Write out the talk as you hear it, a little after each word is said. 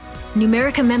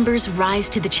Numerica members rise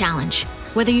to the challenge.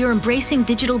 Whether you're embracing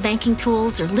digital banking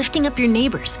tools or lifting up your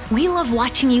neighbors, we love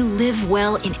watching you live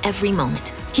well in every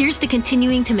moment. Here's to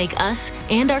continuing to make us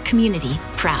and our community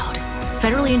proud.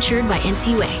 Federally insured by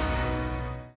NCUA.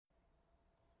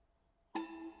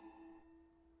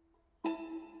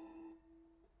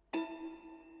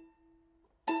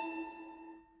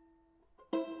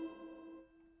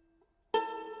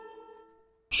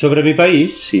 Sobre mi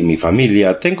país y mi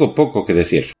familia tengo poco que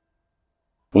decir.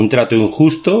 Un trato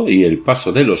injusto y el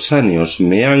paso de los años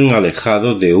me han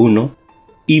alejado de uno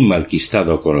y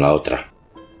malquistado con la otra.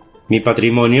 Mi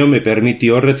patrimonio me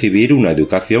permitió recibir una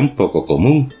educación poco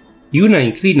común y una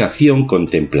inclinación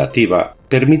contemplativa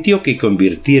permitió que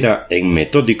convirtiera en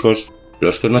metódicos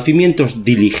los conocimientos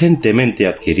diligentemente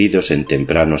adquiridos en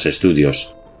tempranos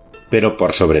estudios. Pero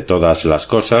por sobre todas las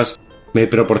cosas, me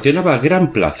proporcionaba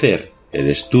gran placer el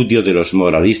estudio de los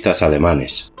moralistas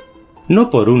alemanes. No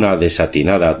por una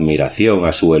desatinada admiración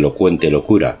a su elocuente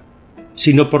locura,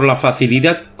 sino por la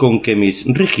facilidad con que mis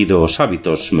rígidos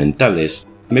hábitos mentales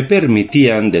me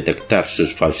permitían detectar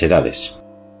sus falsedades.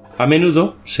 A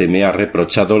menudo se me ha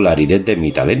reprochado la aridez de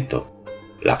mi talento.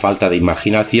 La falta de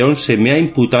imaginación se me ha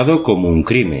imputado como un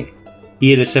crimen,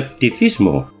 y el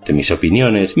escepticismo de mis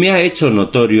opiniones me ha hecho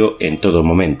notorio en todo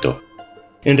momento.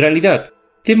 En realidad,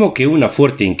 temo que una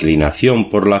fuerte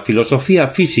inclinación por la filosofía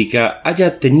física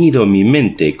haya teñido mi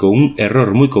mente con un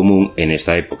error muy común en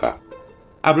esta época.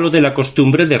 Hablo de la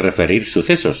costumbre de referir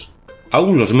sucesos,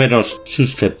 aun los menos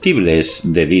susceptibles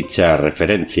de dicha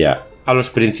referencia, a los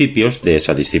principios de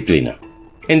esa disciplina.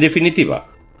 En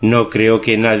definitiva, no creo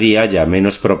que nadie haya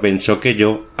menos propenso que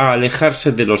yo a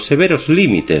alejarse de los severos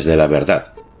límites de la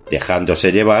verdad,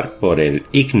 dejándose llevar por el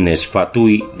ignes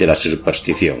fatui de la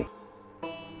superstición.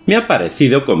 Me ha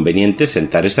parecido conveniente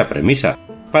sentar esta premisa,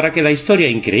 para que la historia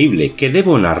increíble que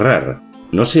debo narrar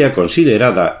no sea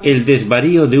considerada el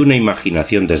desvarío de una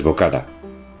imaginación desbocada,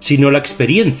 sino la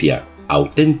experiencia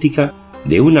auténtica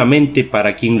de una mente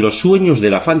para quien los sueños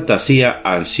de la fantasía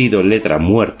han sido letra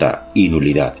muerta y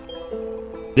nulidad.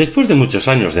 Después de muchos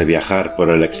años de viajar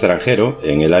por el extranjero,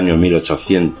 en el año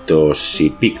 1800 y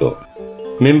pico,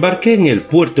 me embarqué en el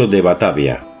puerto de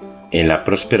Batavia, en la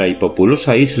próspera y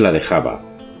populosa isla de Java,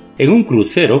 en un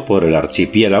crucero por el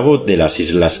archipiélago de las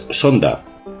Islas Sonda.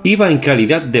 Iba en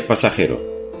calidad de pasajero,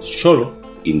 solo,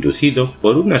 inducido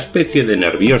por una especie de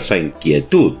nerviosa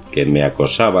inquietud que me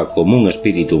acosaba como un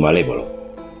espíritu malévolo.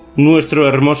 Nuestro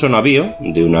hermoso navío,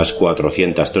 de unas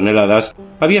 400 toneladas,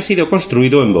 había sido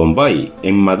construido en Bombay,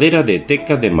 en madera de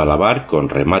teca de Malabar con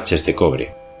remaches de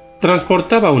cobre.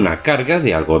 Transportaba una carga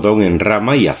de algodón en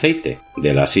rama y aceite,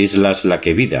 de las Islas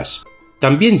Laquevidas.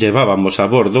 También llevábamos a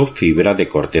bordo fibra de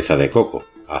corteza de coco,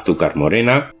 azúcar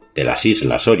morena, de las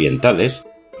Islas Orientales,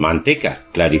 manteca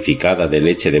clarificada de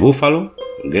leche de búfalo,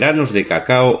 granos de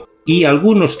cacao y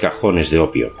algunos cajones de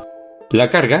opio.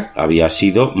 La carga había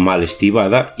sido mal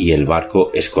estibada y el barco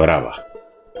escoraba.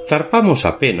 Zarpamos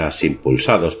apenas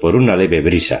impulsados por una leve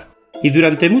brisa, y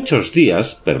durante muchos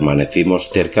días permanecimos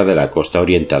cerca de la costa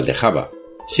oriental de Java,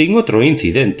 sin otro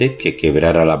incidente que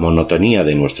quebrara la monotonía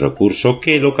de nuestro curso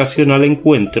que el ocasional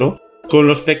encuentro con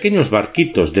los pequeños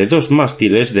barquitos de 2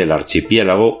 mástiles del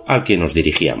archipiélago al que nos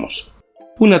dirigíamos.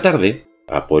 Una tarde,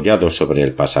 apoyado sobre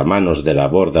el pasamanos de la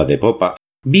borda de popa,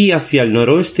 vi hacia el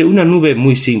noroeste una nube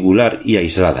muy singular y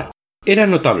aislada. Era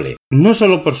notable, no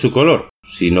solo por su color,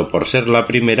 sino por ser la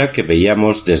primera que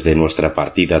veíamos desde nuestra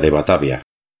partida de Batavia.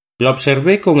 La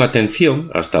observé con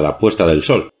atención hasta la puesta del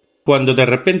sol, cuando de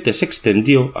repente se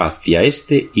extendió hacia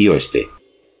este y oeste,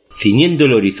 ciñendo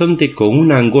el horizonte con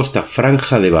una angosta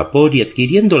franja de vapor y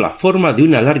adquiriendo la forma de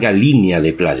una larga línea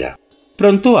de playa.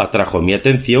 Pronto atrajo mi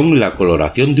atención la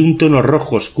coloración de un tono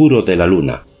rojo oscuro de la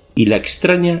luna y la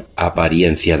extraña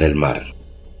apariencia del mar.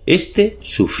 Este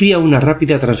sufría una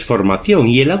rápida transformación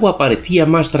y el agua parecía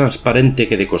más transparente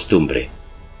que de costumbre.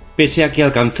 Pese a que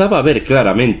alcanzaba a ver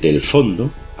claramente el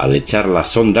fondo, al echar la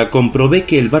sonda comprobé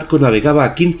que el barco navegaba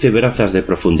a 15 brazas de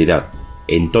profundidad.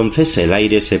 Entonces el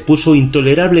aire se puso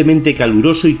intolerablemente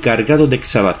caluroso y cargado de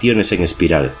exhalaciones en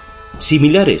espiral,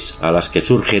 similares a las que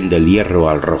surgen del hierro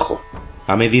al rojo.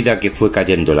 A medida que fue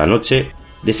cayendo la noche,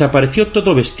 desapareció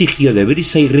todo vestigio de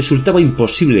brisa y resultaba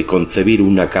imposible concebir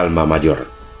una calma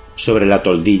mayor. Sobre la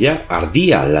toldilla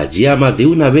ardía la llama de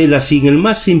una vela sin el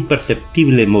más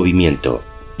imperceptible movimiento,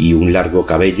 y un largo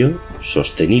cabello,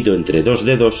 sostenido entre 2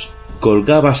 dedos,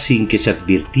 colgaba sin que se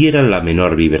advirtiera la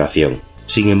menor vibración.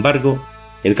 Sin embargo,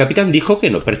 el capitán dijo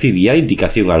que no percibía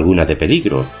indicación alguna de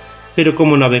peligro, pero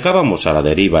como navegábamos a la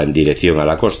deriva en dirección a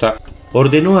la costa,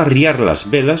 ordenó arriar las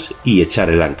velas y echar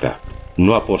el ancla.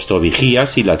 No apostó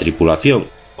vigías y la tripulación,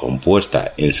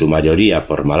 compuesta en su mayoría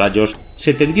por malayos,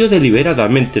 se tendió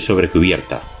deliberadamente sobre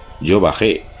cubierta. Yo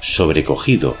bajé,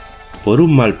 sobrecogido, por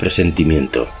un mal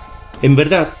presentimiento. En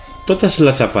verdad, todas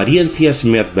las apariencias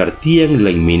me advertían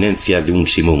la inminencia de un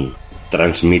simón.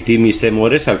 Transmití mis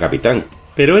temores al capitán,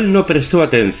 pero él no prestó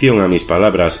atención a mis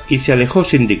palabras y se alejó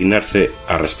sin dignarse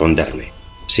a responderme.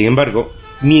 Sin embargo,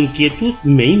 mi inquietud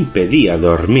me impedía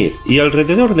dormir y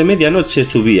alrededor de medianoche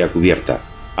subí a cubierta.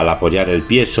 Al apoyar el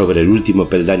pie sobre el último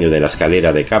peldaño de la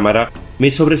escalera de cámara, me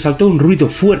sobresaltó un ruido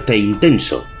fuerte e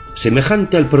intenso,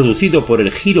 semejante al producido por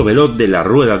el giro veloz de la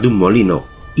rueda de un molino,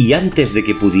 y antes de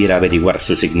que pudiera averiguar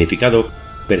su significado,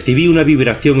 percibí una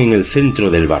vibración en el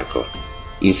centro del barco.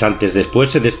 Instantes después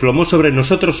se desplomó sobre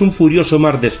nosotros un furioso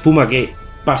mar de espuma que,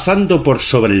 pasando por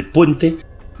sobre el puente,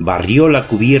 barrió la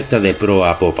cubierta de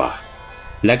proa a popa.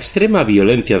 La extrema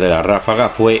violencia de la ráfaga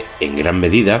fue, en gran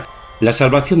medida, la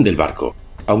salvación del barco.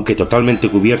 Aunque totalmente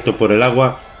cubierto por el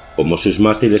agua, como sus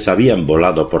mástiles habían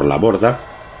volado por la borda,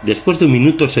 después de un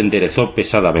minuto se enderezó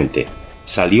pesadamente,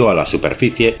 salió a la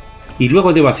superficie y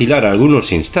luego de vacilar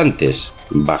algunos instantes,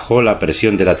 bajó la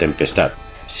presión de la tempestad,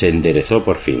 se enderezó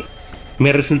por fin.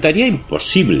 Me resultaría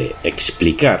imposible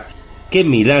explicar qué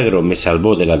milagro me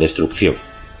salvó de la destrucción.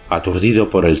 Aturdido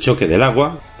por el choque del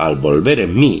agua, al volver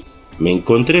en mí, me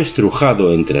encontré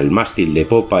estrujado entre el mástil de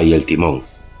popa y el timón.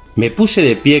 Me puse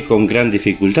de pie con gran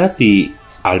dificultad y,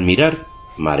 al mirar,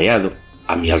 mareado,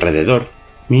 a mi alrededor,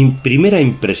 mi primera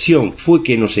impresión fue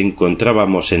que nos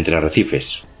encontrábamos entre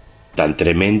arrecifes. Tan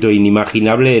tremendo e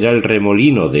inimaginable era el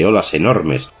remolino de olas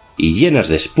enormes y llenas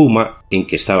de espuma en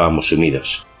que estábamos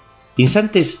sumidos.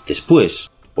 Instantes después,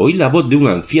 oí la voz de un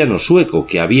anciano sueco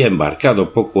que había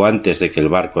embarcado poco antes de que el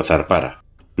barco zarpara.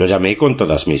 Lo llamé con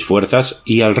todas mis fuerzas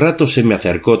y al rato se me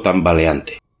acercó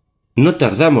tambaleante. No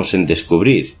tardamos en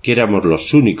descubrir que éramos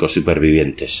los únicos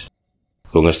supervivientes.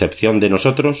 Con excepción de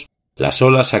nosotros, las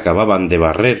olas acababan de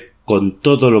barrer con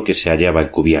todo lo que se hallaba en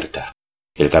cubierta.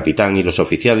 El capitán y los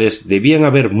oficiales debían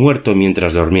haber muerto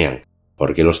mientras dormían,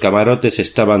 porque los camarotes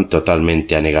estaban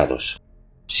totalmente anegados.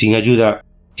 Sin ayuda,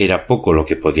 era poco lo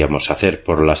que podíamos hacer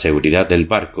por la seguridad del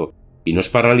barco y nos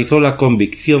paralizó la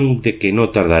convicción de que no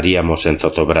tardaríamos en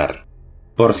zozobrar.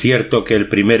 Por cierto que el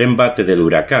primer embate del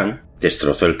huracán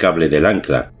destrozó el cable del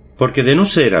ancla, porque de no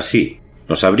ser así,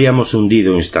 nos habríamos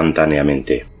hundido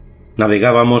instantáneamente.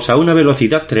 Navegábamos a una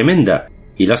velocidad tremenda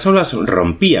y las olas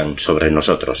rompían sobre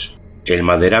nosotros. El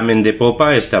maderamen de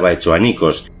popa estaba hecho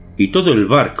anicos y todo el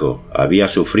barco había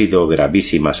sufrido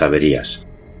gravísimas averías.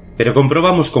 Pero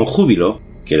comprobamos con júbilo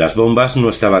que las bombas no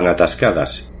estaban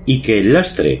atascadas y que el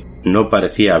lastre no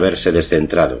parecía haberse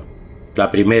descentrado. La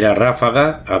primera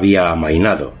ráfaga había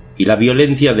amainado y la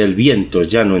violencia del viento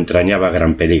ya no entrañaba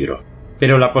gran peligro,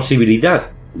 pero la posibilidad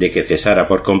de que cesara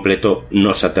por completo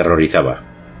nos aterrorizaba,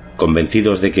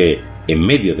 convencidos de que, en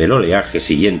medio del oleaje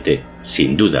siguiente,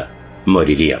 sin duda,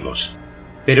 moriríamos.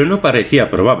 Pero no parecía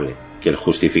probable que el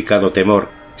justificado temor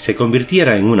se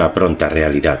convirtiera en una pronta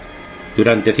realidad.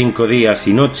 Durante 5 días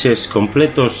y noches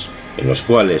completos, en los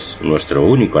cuales nuestro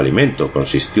único alimento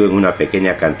consistió en una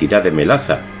pequeña cantidad de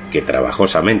melaza que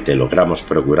trabajosamente logramos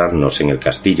procurarnos en el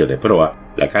castillo de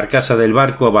proa, la carcasa del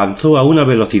barco avanzó a una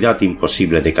velocidad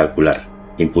imposible de calcular,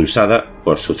 impulsada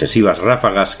por sucesivas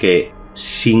ráfagas que,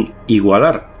 sin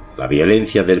igualar la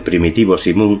violencia del primitivo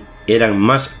simón, eran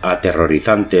más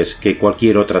aterrorizantes que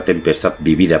cualquier otra tempestad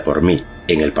vivida por mí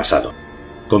en el pasado.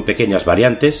 Con pequeñas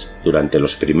variantes, durante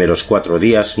los primeros 4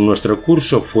 días nuestro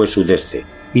curso fue sudeste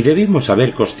y debimos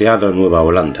haber costeado Nueva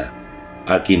Holanda.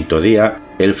 Al 5.º día,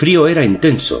 el frío era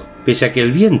intenso, pese a que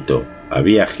el viento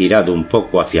había girado un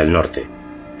poco hacia el norte.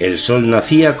 El sol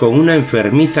nacía con una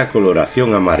enfermiza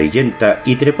coloración amarillenta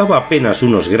y trepaba apenas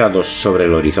unos grados sobre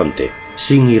el horizonte,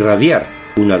 sin irradiar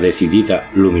una decidida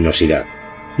luminosidad.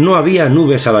 No había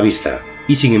nubes a la vista,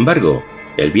 y sin embargo,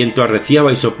 el viento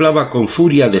arreciaba y soplaba con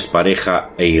furia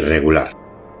despareja e irregular.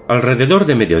 Alrededor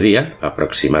de mediodía,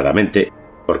 aproximadamente,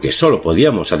 porque sólo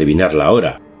podíamos adivinar la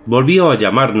hora, volvió a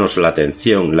llamarnos la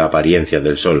atención la apariencia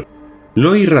del sol.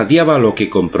 No irradiaba lo que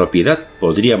con propiedad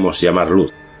podríamos llamar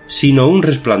luz, sino un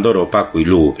resplandor opaco y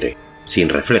lúgubre, sin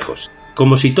reflejos,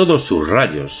 como si todos sus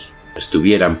rayos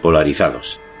estuvieran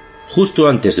polarizados. Justo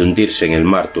antes de hundirse en el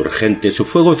mar turgente, su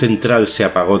fuego central se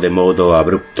apagó de modo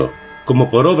abrupto, como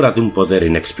por obra de un poder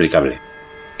inexplicable.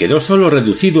 Quedó solo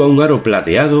reducido a un aro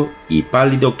plateado y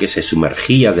pálido que se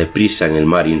sumergía deprisa en el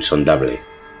mar insondable.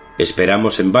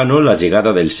 Esperamos en vano la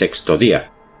llegada del 6.º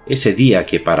día, ese día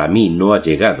que para mí no ha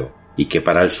llegado y que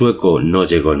para el sueco no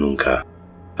llegó nunca.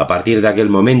 A partir de aquel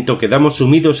momento quedamos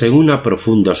sumidos en una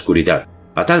profunda oscuridad,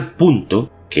 a tal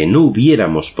punto que no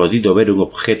hubiéramos podido ver un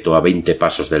objeto a 20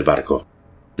 pasos del barco.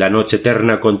 La noche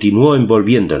eterna continuó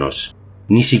envolviéndonos,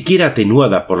 ni siquiera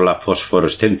atenuada por la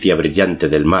fosforescencia brillante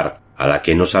del mar a la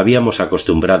que nos habíamos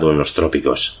acostumbrado en los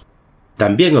trópicos.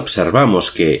 También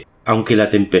observamos que, aunque la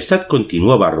tempestad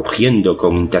continuaba rugiendo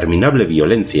con interminable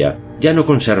violencia, ya no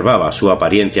conservaba su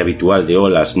apariencia habitual de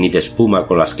olas ni de espuma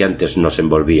con las que antes nos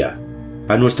envolvía.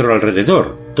 A nuestro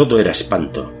alrededor todo era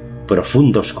espanto,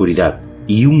 profunda oscuridad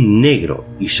y un negro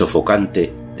y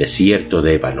sofocante desierto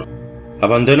de ébano.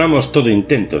 Abandonamos todo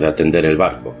intento de atender el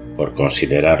barco, por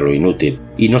considerarlo inútil,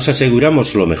 y nos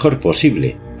aseguramos lo mejor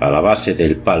posible a la base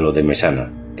del palo de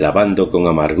mesana, clavando con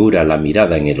amargura la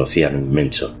mirada en el océano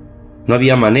inmenso. No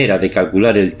había manera de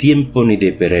calcular el tiempo ni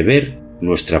de prever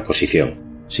nuestra posición.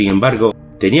 Sin embargo,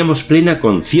 teníamos plena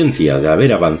conciencia de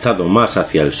haber avanzado más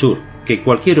hacia el sur que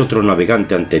cualquier otro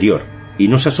navegante anterior, y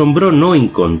nos asombró no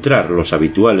encontrar los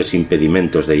habituales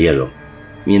impedimentos de hielo.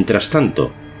 Mientras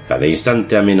tanto, cada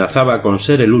instante amenazaba con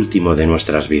ser el último de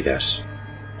nuestras vidas.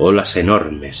 Olas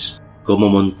enormes, como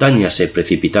montañas, se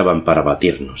precipitaban para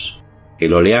batirnos.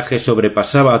 El oleaje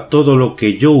sobrepasaba todo lo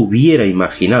que yo hubiera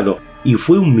imaginado y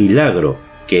fue un milagro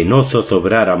que no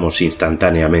zozobráramos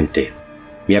instantáneamente.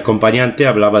 Mi acompañante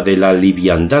hablaba de la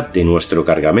liviandad de nuestro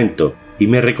cargamento y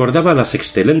me recordaba las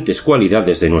excelentes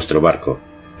cualidades de nuestro barco,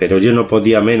 pero yo no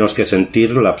podía menos que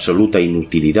sentir la absoluta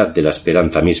inutilidad de la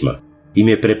esperanza misma, y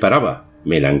me preparaba,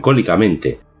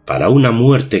 melancólicamente, para una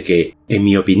muerte que, en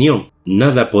mi opinión,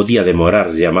 nada podía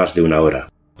demorar ya más de una hora,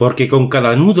 porque con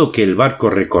cada nudo que el barco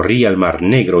recorría el mar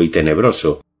negro y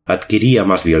tenebroso, adquiría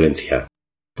más violencia.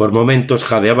 Por momentos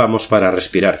jadeábamos para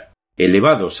respirar,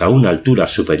 elevados a una altura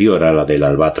superior a la del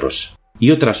albatros,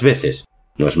 y otras veces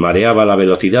nos mareaba la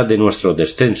velocidad de nuestro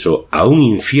descenso a un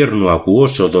infierno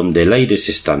acuoso donde el aire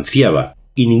se estanciaba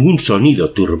y ningún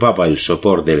sonido turbaba el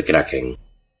sopor del kraken.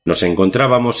 Nos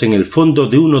encontrábamos en el fondo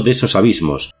de uno de esos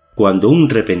abismos, cuando un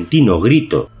repentino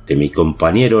grito de mi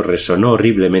compañero resonó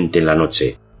horriblemente en la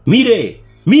noche. «¡Mire!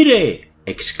 ¡Mire!»,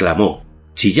 exclamó,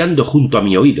 chillando junto a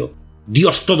mi oído.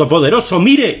 «¡Dios todopoderoso,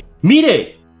 mire!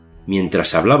 ¡Mire!».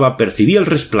 Mientras hablaba percibí el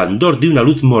resplandor de una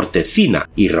luz mortecina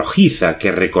y rojiza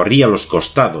que recorría los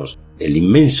costados del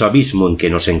inmenso abismo en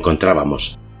que nos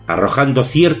encontrábamos, arrojando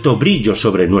cierto brillo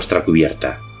sobre nuestra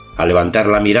cubierta. Al levantar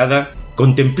la mirada,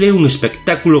 contemplé un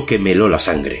espectáculo que me heló la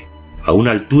sangre. A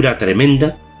una altura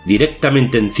tremenda,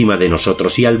 directamente encima de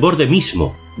nosotros y al borde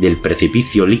mismo del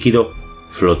precipicio líquido,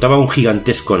 flotaba un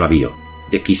gigantesco navío,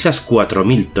 de quizás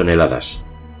 4000 toneladas.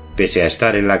 Pese a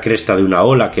estar en la cresta de una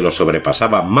ola que lo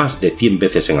sobrepasaba más de 100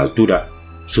 veces en altura,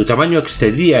 su tamaño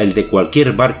excedía el de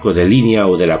cualquier barco de línea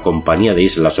o de la Compañía de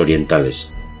Islas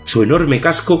Orientales. Su enorme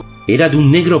casco era de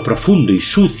un negro profundo y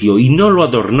sucio y no lo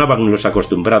adornaban los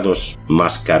acostumbrados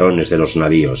mascarones de los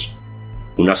navíos.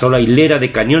 Una sola hilera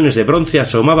de cañones de bronce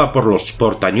asomaba por los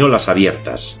portañolas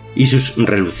abiertas, y sus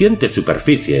relucientes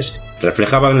superficies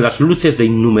reflejaban las luces de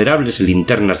innumerables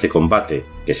linternas de combate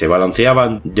que se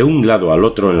balanceaban de un lado al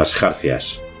otro en las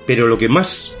jarcias. Pero lo que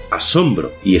más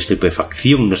asombro y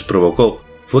estupefacción nos provocó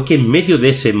fue que en medio de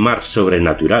ese mar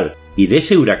sobrenatural y de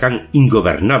ese huracán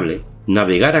ingobernable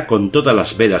navegara con todas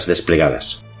las velas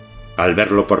desplegadas. Al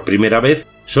verlo por primera vez,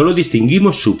 sólo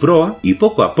distinguimos su proa y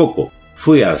poco a poco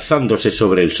fue alzándose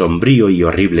sobre el sombrío y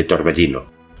horrible torbellino.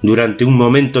 Durante un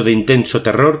momento de intenso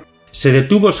terror, se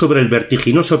detuvo sobre el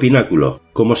vertiginoso pináculo,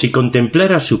 como si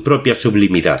contemplara su propia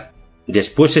sublimidad.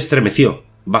 Después se estremeció,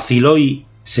 vaciló y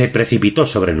se precipitó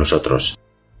sobre nosotros.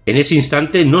 En ese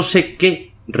instante no sé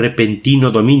qué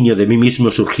repentino dominio de mí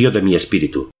mismo surgió de mi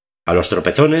espíritu. A los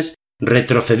tropezones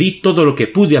retrocedí todo lo que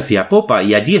pude hacia popa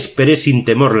y allí esperé sin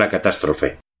temor la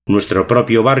catástrofe. Nuestro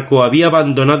propio barco había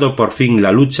abandonado por fin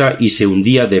la lucha y se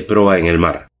hundía de proa en el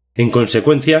mar. En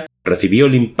consecuencia, recibió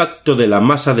el impacto de la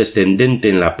masa descendente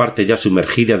en la parte ya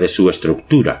sumergida de su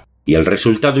estructura, y el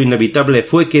resultado inevitable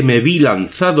fue que me vi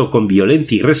lanzado con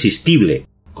violencia irresistible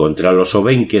contra los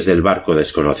obenques del barco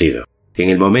desconocido. En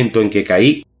el momento en que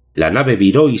caí, la nave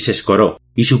viró y se escoró,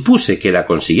 y supuse que la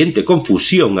consiguiente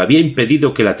confusión había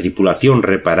impedido que la tripulación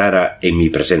reparara en mi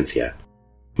presencia.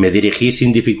 Me dirigí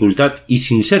sin dificultad y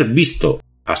sin ser visto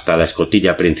hasta la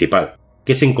escotilla principal,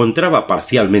 que se encontraba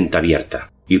parcialmente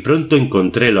abierta, y pronto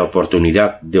encontré la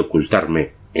oportunidad de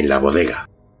ocultarme en la bodega.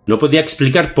 No podía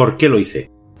explicar por qué lo hice.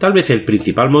 Tal vez el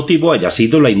principal motivo haya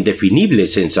sido la indefinible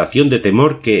sensación de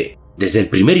temor que, desde el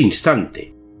primer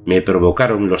instante, me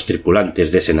provocaron los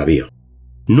tripulantes de ese navío.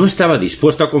 No estaba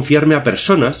dispuesto a confiarme a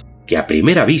personas que a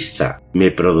primera vista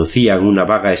me producían una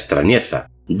vaga extrañeza,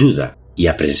 duda y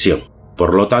aprensión.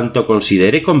 Por lo tanto,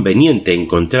 consideré conveniente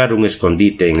encontrar un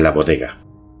escondite en la bodega.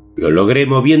 Lo logré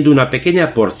moviendo una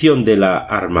pequeña porción de la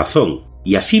armazón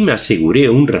y así me aseguré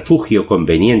un refugio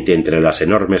conveniente entre las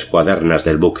enormes cuadernas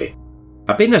del buque.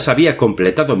 Apenas había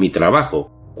completado mi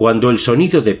trabajo cuando el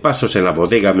sonido de pasos en la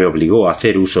bodega me obligó a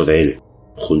hacer uso de él.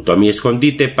 Junto a mi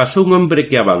escondite pasó un hombre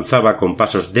que avanzaba con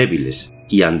pasos débiles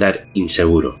y andar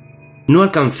inseguro. No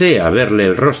alcancé a verle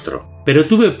el rostro, pero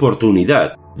tuve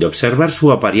oportunidad de observar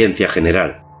su apariencia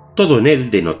general. Todo en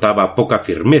él denotaba poca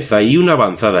firmeza y una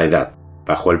avanzada edad.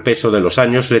 Bajo el peso de los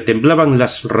años le temblaban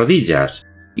las rodillas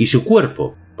y su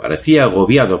cuerpo parecía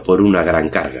agobiado por una gran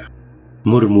carga.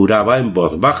 Murmuraba en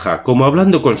voz baja, como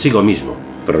hablando consigo mismo.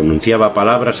 Pronunciaba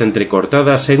palabras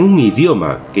entrecortadas en un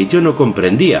idioma que yo no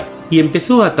comprendía y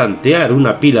empezó a tantear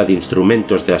una pila de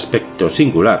instrumentos de aspecto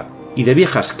singular y de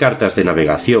viejas cartas de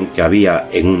navegación que había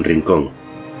en un rincón.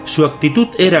 Su actitud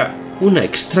era una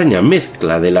extraña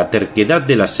mezcla de la terquedad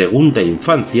de la segunda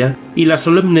infancia y la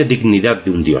solemne dignidad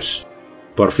de un dios.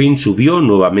 Por fin subió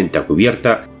nuevamente a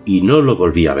cubierta y no lo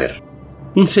volví a ver.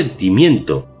 Un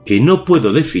sentimiento que no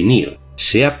puedo definir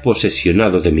se ha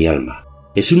posesionado de mi alma.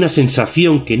 Es una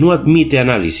sensación que no admite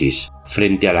análisis,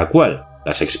 frente a la cual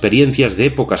las experiencias de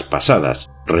épocas pasadas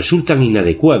resultan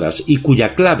inadecuadas y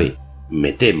cuya clave,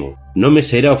 me temo, no me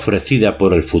será ofrecida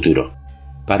por el futuro.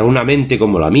 Para una mente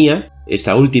como la mía,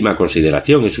 esta última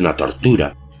consideración es una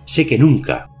tortura. Sé que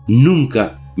nunca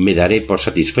me daré por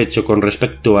satisfecho con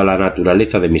respecto a la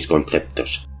naturaleza de mis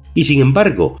conceptos. Y sin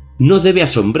embargo, no debe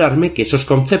asombrarme que esos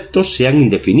conceptos sean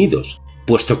indefinidos,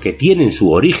 puesto que tienen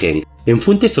su origen en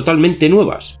fuentes totalmente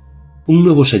nuevas. Un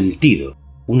nuevo sentido,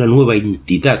 una nueva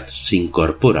entidad se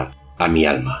incorpora a mi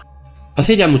alma.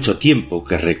 Hace ya mucho tiempo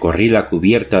que recorrí la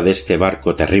cubierta de este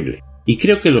barco terrible, y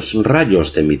creo que los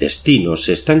rayos de mi destino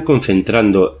se están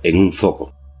concentrando en un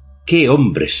foco. ¡Qué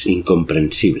hombres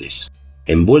incomprensibles!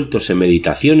 Envueltos en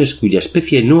meditaciones cuya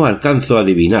especie no alcanzo a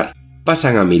adivinar,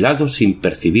 pasan a mi lado sin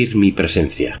percibir mi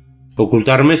presencia.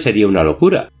 Ocultarme sería una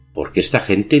locura, porque esta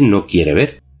gente no quiere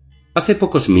ver. Hace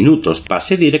pocos minutos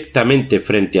pasé directamente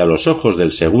frente a los ojos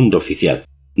del segundo oficial.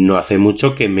 No hace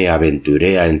mucho que me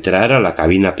aventuré a entrar a la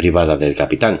cabina privada del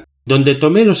capitán, donde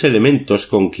tomé los elementos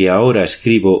con que ahora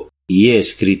escribo y he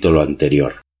escrito lo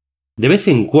anterior. De vez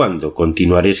en cuando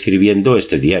continuaré escribiendo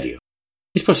este diario.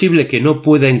 Es posible que no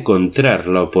pueda encontrar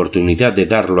la oportunidad de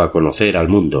darlo a conocer al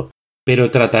mundo,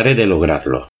 pero trataré de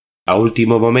lograrlo. A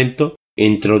último momento,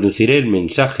 introduciré el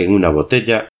mensaje en una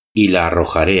botella y la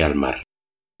arrojaré al mar.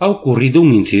 Ha ocurrido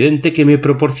un incidente que me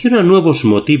proporciona nuevos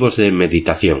motivos de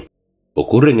meditación.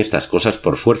 ¿Ocurren estas cosas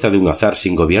por fuerza de un azar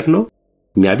sin gobierno?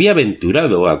 Me había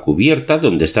aventurado a cubierta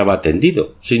donde estaba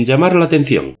tendido, sin llamar la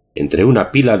atención, entre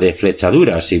una pila de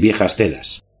flechaduras y viejas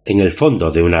telas, en el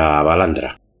fondo de una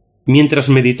balandra. Mientras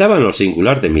meditaba en lo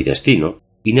singular de mi destino,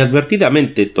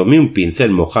 inadvertidamente tomé un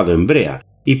pincel mojado en brea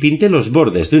y pinté los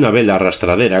bordes de una vela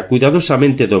arrastradera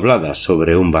cuidadosamente doblada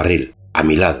sobre un barril, a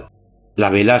mi lado. La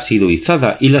vela ha sido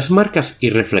izada y las marcas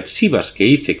irreflexivas que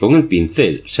hice con el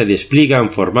pincel se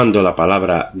despliegan formando la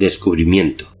palabra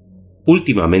descubrimiento.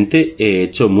 Últimamente he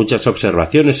hecho muchas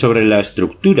observaciones sobre la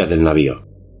estructura del navío.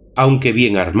 Aunque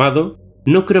bien armado,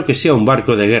 no creo que sea un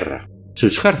barco de guerra.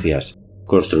 Sus jarcias,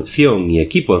 construcción y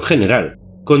equipo en general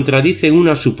contradicen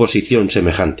una suposición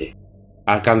semejante.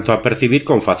 Alcanzo a percibir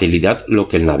con facilidad lo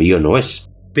que el navío no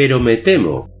es, pero me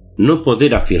temo no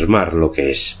poder afirmar lo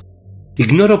que es.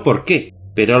 Ignoro por qué,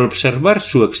 pero al observar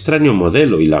su extraño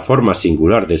modelo y la forma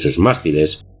singular de sus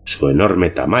mástiles, su enorme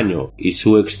tamaño y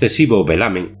su excesivo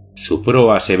velamen, su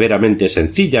proa severamente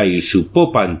sencilla y su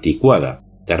popa anticuada,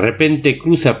 de repente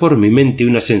cruza por mi mente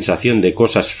una sensación de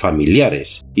cosas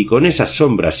familiares, y con esas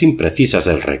sombras imprecisas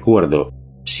del recuerdo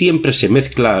siempre se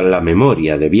mezcla la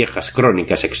memoria de viejas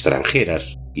crónicas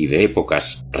extranjeras y de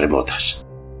épocas remotas.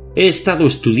 He estado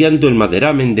estudiando el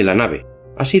maderamen de la nave.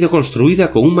 Ha sido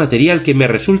construida con un material que me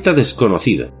resulta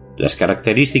desconocido. Las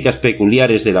características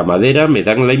peculiares de la madera me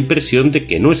dan la impresión de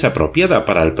que no es apropiada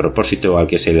para el propósito al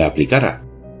que se le aplicara.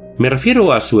 Me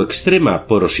refiero a su extrema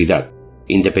porosidad,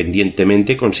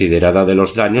 independientemente considerada de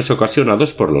los daños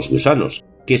ocasionados por los gusanos,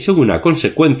 que son una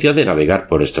consecuencia de navegar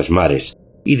por estos mares,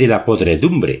 y de la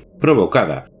podredumbre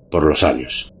provocada por los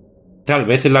años. Tal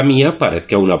vez la mía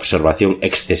parezca una observación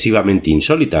excesivamente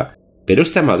insólita, pero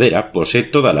esta madera posee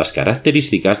todas las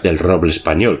características del roble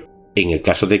español, en el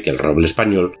caso de que el roble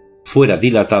español fuera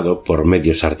dilatado por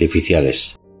medios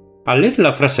artificiales. Al leer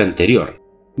la frase anterior,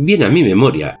 viene a mi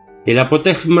memoria el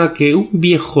apotegma que un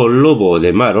viejo lobo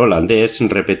de mar holandés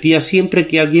repetía siempre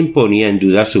que alguien ponía en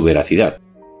duda su veracidad.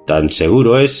 Tan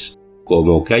seguro es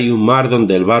como que hay un mar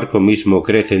donde el barco mismo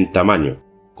crece en tamaño,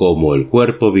 como el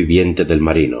cuerpo viviente del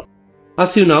marino.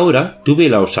 Hace una hora tuve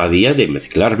la osadía de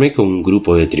mezclarme con un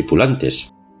grupo de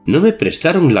tripulantes. No me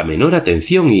prestaron la menor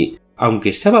atención y, aunque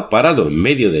estaba parado en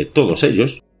medio de todos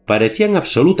ellos, parecían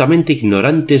absolutamente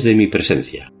ignorantes de mi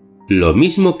presencia. Lo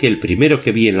mismo que el primero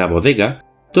que vi en la bodega,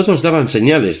 todos daban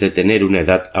señales de tener una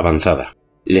edad avanzada.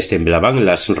 Les temblaban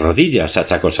las rodillas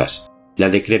achacosas. La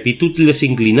decrepitud les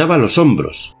inclinaba los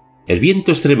hombros. El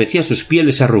viento estremecía sus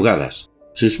pieles arrugadas.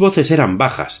 Sus voces eran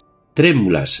bajas,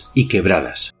 trémulas y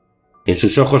quebradas. En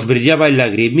sus ojos brillaba el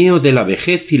lagrimeo de la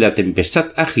vejez y la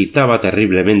tempestad agitaba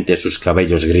terriblemente sus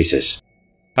cabellos grises.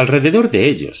 Alrededor de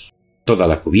ellos, toda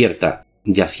la cubierta,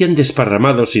 yacían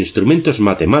desparramados instrumentos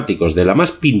matemáticos de la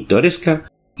más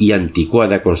pintoresca y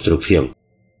anticuada construcción.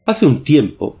 Hace un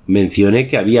tiempo mencioné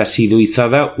que había sido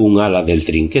izada un ala del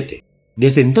trinquete.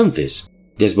 Desde entonces,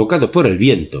 desbocado por el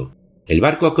viento, el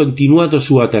barco ha continuado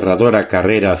su aterradora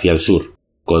carrera hacia el sur,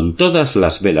 con todas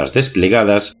las velas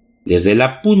desplegadas desde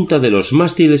la punta de los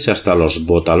mástiles hasta los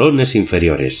botalones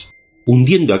inferiores,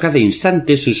 hundiendo a cada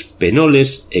instante sus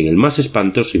penoles en el más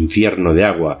espantoso infierno de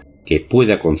agua que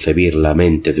pueda concebir la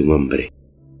mente de un hombre.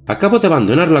 Acabo de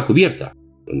abandonar la cubierta,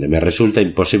 donde me resulta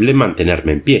imposible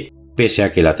mantenerme en pie, pese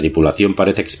a que la tripulación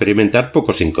parece experimentar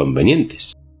pocos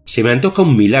inconvenientes. Se me antoja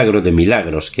un milagro de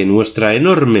milagros que nuestra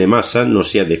enorme masa no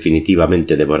sea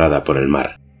definitivamente devorada por el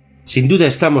mar. Sin duda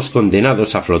estamos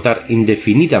condenados a flotar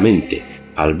indefinidamente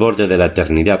al borde de la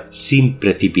eternidad sin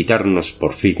precipitarnos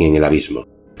por fin en el abismo.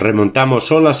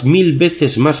 Remontamos olas 1000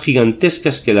 veces más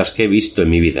gigantescas que las que he visto en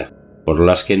mi vida, por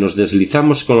las que nos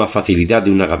deslizamos con la facilidad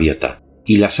de una gaviota,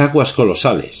 y las aguas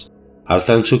colosales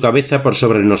alzan su cabeza por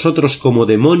sobre nosotros como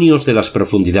demonios de las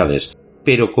profundidades,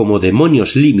 pero como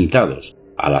demonios limitados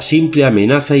a la simple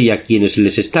amenaza y a quienes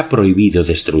les está prohibido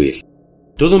destruir.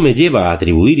 Todo me lleva a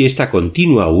atribuir esta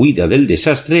continua huida del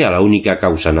desastre a la única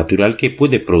causa natural que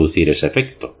puede producir ese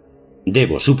efecto.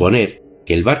 Debo suponer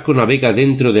que el barco navega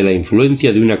dentro de la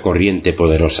influencia de una corriente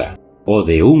poderosa, o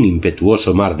de un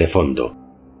impetuoso mar de fondo.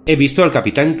 He visto al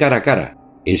capitán cara a cara,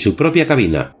 en su propia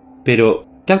cabina, pero,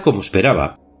 tal como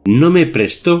esperaba, no me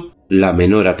prestó la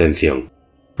menor atención.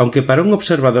 Aunque para un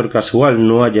observador casual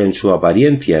no haya en su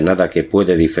apariencia nada que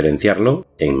puede diferenciarlo,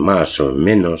 en más o en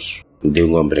menos, de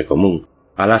un hombre común,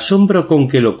 al asombro con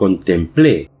que lo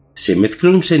contemplé se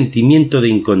mezcló un sentimiento de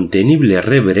incontenible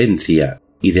reverencia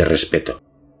y de respeto.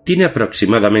 Tiene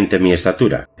aproximadamente mi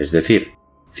estatura, es decir,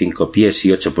 5 pies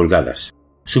y 8 pulgadas.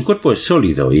 Su cuerpo es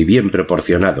sólido y bien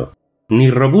proporcionado, ni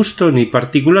robusto ni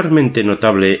particularmente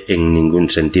notable en ningún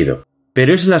sentido.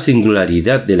 Pero es la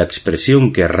singularidad de la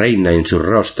expresión que reina en su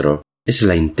rostro, es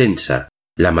la intensa,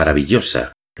 la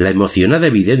maravillosa, la emocionada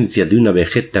evidencia de una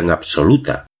vejez tan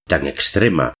absoluta, tan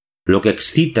extrema, lo que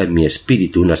excita en mi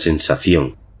espíritu una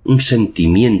sensación, un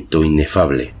sentimiento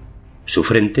inefable. Su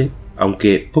frente,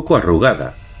 aunque poco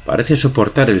arrugada, parece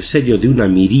soportar el sello de una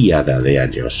miríada de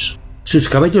años. Sus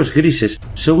cabellos grises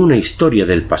son una historia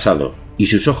del pasado, y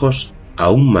sus ojos,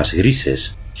 aún más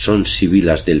grises, son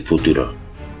sibilas del futuro.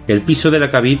 El piso de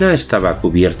la cabina estaba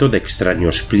cubierto de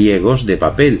extraños pliegos de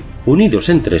papel, unidos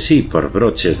entre sí por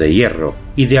broches de hierro,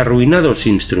 y de arruinados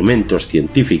instrumentos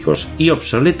científicos y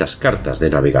obsoletas cartas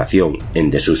de navegación en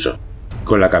desuso.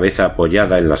 Con la cabeza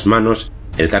apoyada en las manos,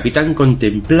 el capitán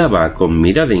contemplaba con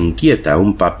mirada inquieta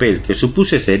un papel que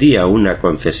supuse sería una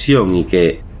concesión y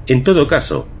que, en todo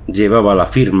caso, llevaba la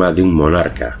firma de un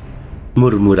monarca.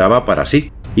 Murmuraba para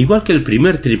sí, igual que el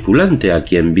primer tripulante a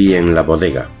quien vi en la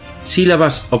bodega,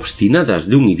 sílabas obstinadas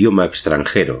de un idioma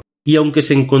extranjero, y aunque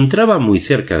se encontraba muy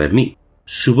cerca de mí,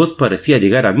 su voz parecía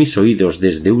llegar a mis oídos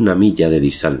desde una milla de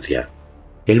distancia.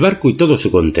 El barco y todo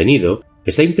su contenido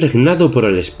está impregnado por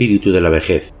el espíritu de la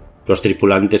vejez. Los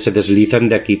tripulantes se deslizan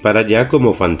de aquí para allá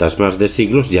como fantasmas de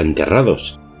siglos ya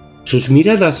enterrados. Sus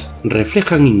miradas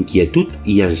reflejan inquietud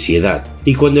y ansiedad,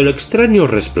 y cuando el extraño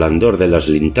resplandor de las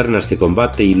linternas de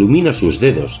combate ilumina sus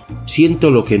dedos,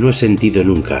 siento lo que no he sentido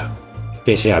nunca.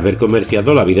 Pese a haber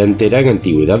comerciado la vida entera en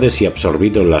antigüedades y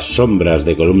absorbido las sombras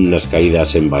de columnas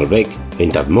caídas en Baalbek, en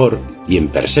Tadmor y en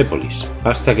Persépolis,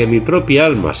 hasta que mi propia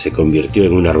alma se convirtió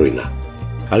en una ruina.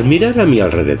 Al mirar a mi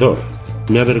alrededor,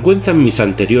 me avergüenzan mis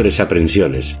anteriores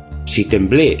aprensiones. Si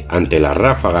temblé ante la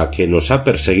ráfaga que nos ha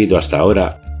perseguido hasta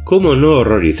ahora, ¿cómo no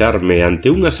horrorizarme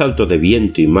ante un asalto de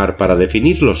viento y mar para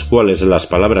definir los cuales las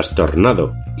palabras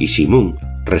tornado y simún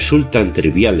resultan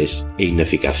triviales e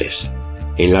ineficaces?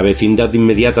 En la vecindad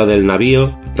inmediata del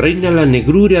navío reina la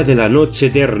negrura de la noche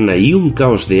eterna y un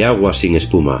caos de agua sin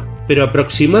espuma, pero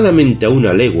aproximadamente a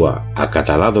una legua,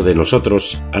 acatalado de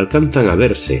nosotros, alcanzan a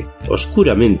verse,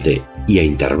 oscuramente y a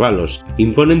intervalos,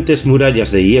 imponentes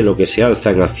murallas de hielo que se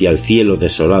alzan hacia el cielo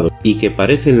desolado y que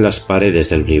parecen las paredes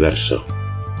del universo.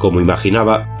 Como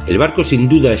imaginaba, el barco sin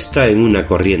duda está en una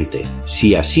corriente,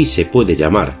 si así se puede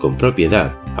llamar con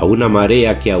propiedad, a una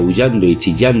marea que aullando y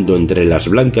chillando entre las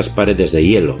blancas paredes de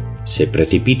hielo, se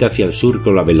precipita hacia el sur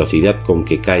con la velocidad con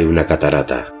que cae una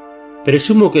catarata.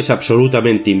 Presumo que es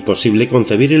absolutamente imposible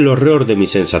concebir el horror de mis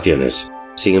sensaciones.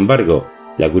 Sin embargo,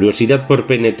 la curiosidad por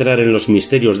penetrar en los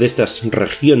misterios de estas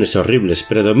regiones horribles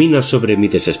predomina sobre mi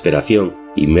desesperación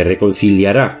y me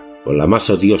reconciliará con la más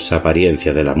odiosa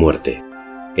apariencia de la muerte.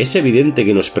 Es evidente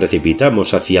que nos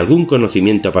precipitamos hacia algún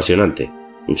conocimiento apasionante,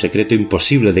 un secreto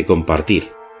imposible de compartir,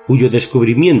 cuyo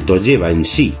descubrimiento lleva en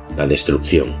sí la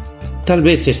destrucción. Tal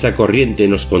vez esta corriente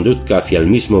nos conduzca hacia el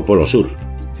mismo polo sur.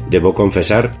 Debo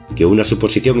confesar que una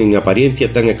suposición en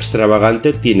apariencia tan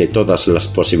extravagante tiene todas las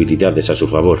posibilidades a su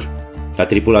favor. La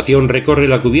tripulación recorre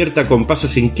la cubierta con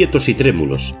pasos inquietos y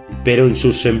trémulos, pero en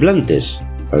sus semblantes,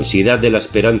 la ansiedad de la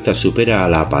esperanza supera a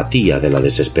la apatía de la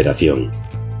desesperación.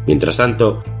 Mientras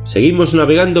tanto, seguimos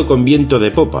navegando con viento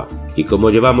de popa, y como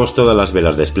llevamos todas las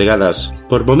velas desplegadas,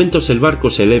 por momentos el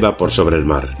barco se eleva por sobre el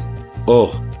mar.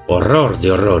 ¡Oh, horror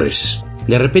de horrores!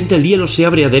 De repente el hielo se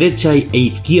abre a derecha e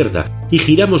izquierda, y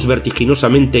giramos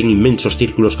vertiginosamente en inmensos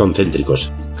círculos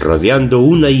concéntricos, rodeando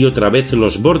una y otra vez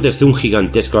los bordes de un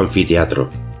gigantesco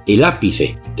anfiteatro, el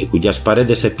ápice de cuyas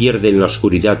paredes se pierde en la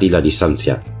oscuridad y la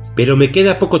distancia. Pero me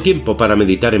queda poco tiempo para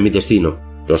meditar en mi destino.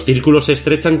 Los círculos se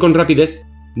estrechan con rapidez.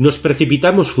 Nos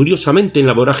precipitamos furiosamente en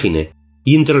la vorágine,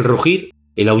 y entre el rugir,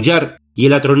 el aullar y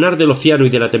el atronar del océano y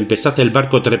de la tempestad el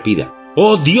barco trepida.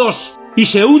 ¡Oh, Dios! ¡Y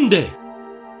se hunde!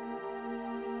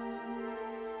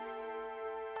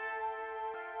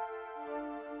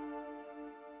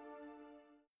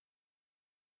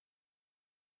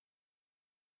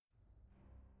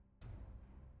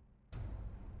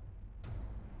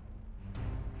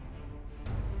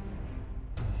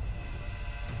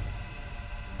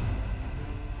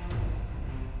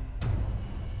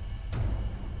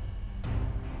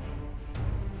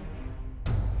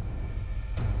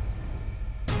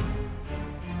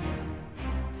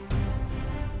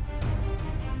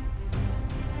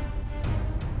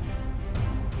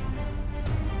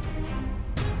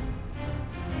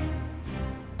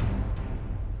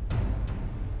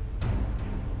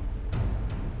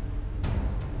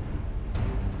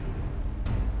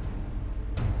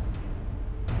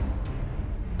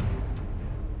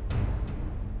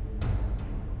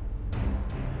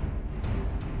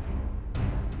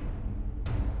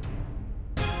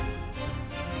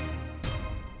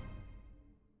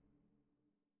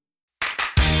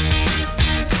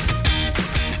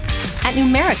 At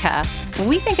Numerica,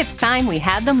 we think it's time we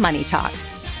had the money talk.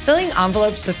 Filling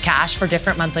envelopes with cash for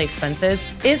different monthly expenses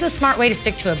is a smart way to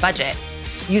stick to a budget.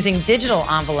 Using digital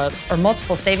envelopes or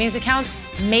multiple savings accounts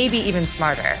may be even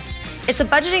smarter. It's a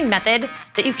budgeting method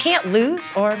that you can't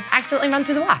lose or accidentally run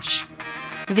through the wash.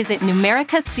 Visit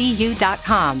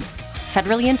numericacu.com.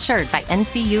 Federally insured by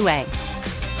NCUA.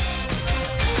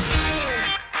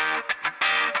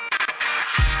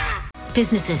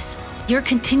 Businesses, your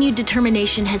continued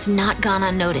determination has not gone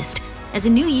unnoticed. As a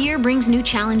new year brings new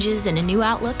challenges and a new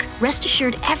outlook, rest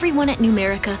assured everyone at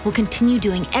Numerica will continue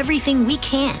doing everything we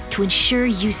can to ensure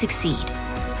you succeed.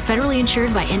 Federally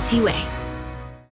insured by NCUA.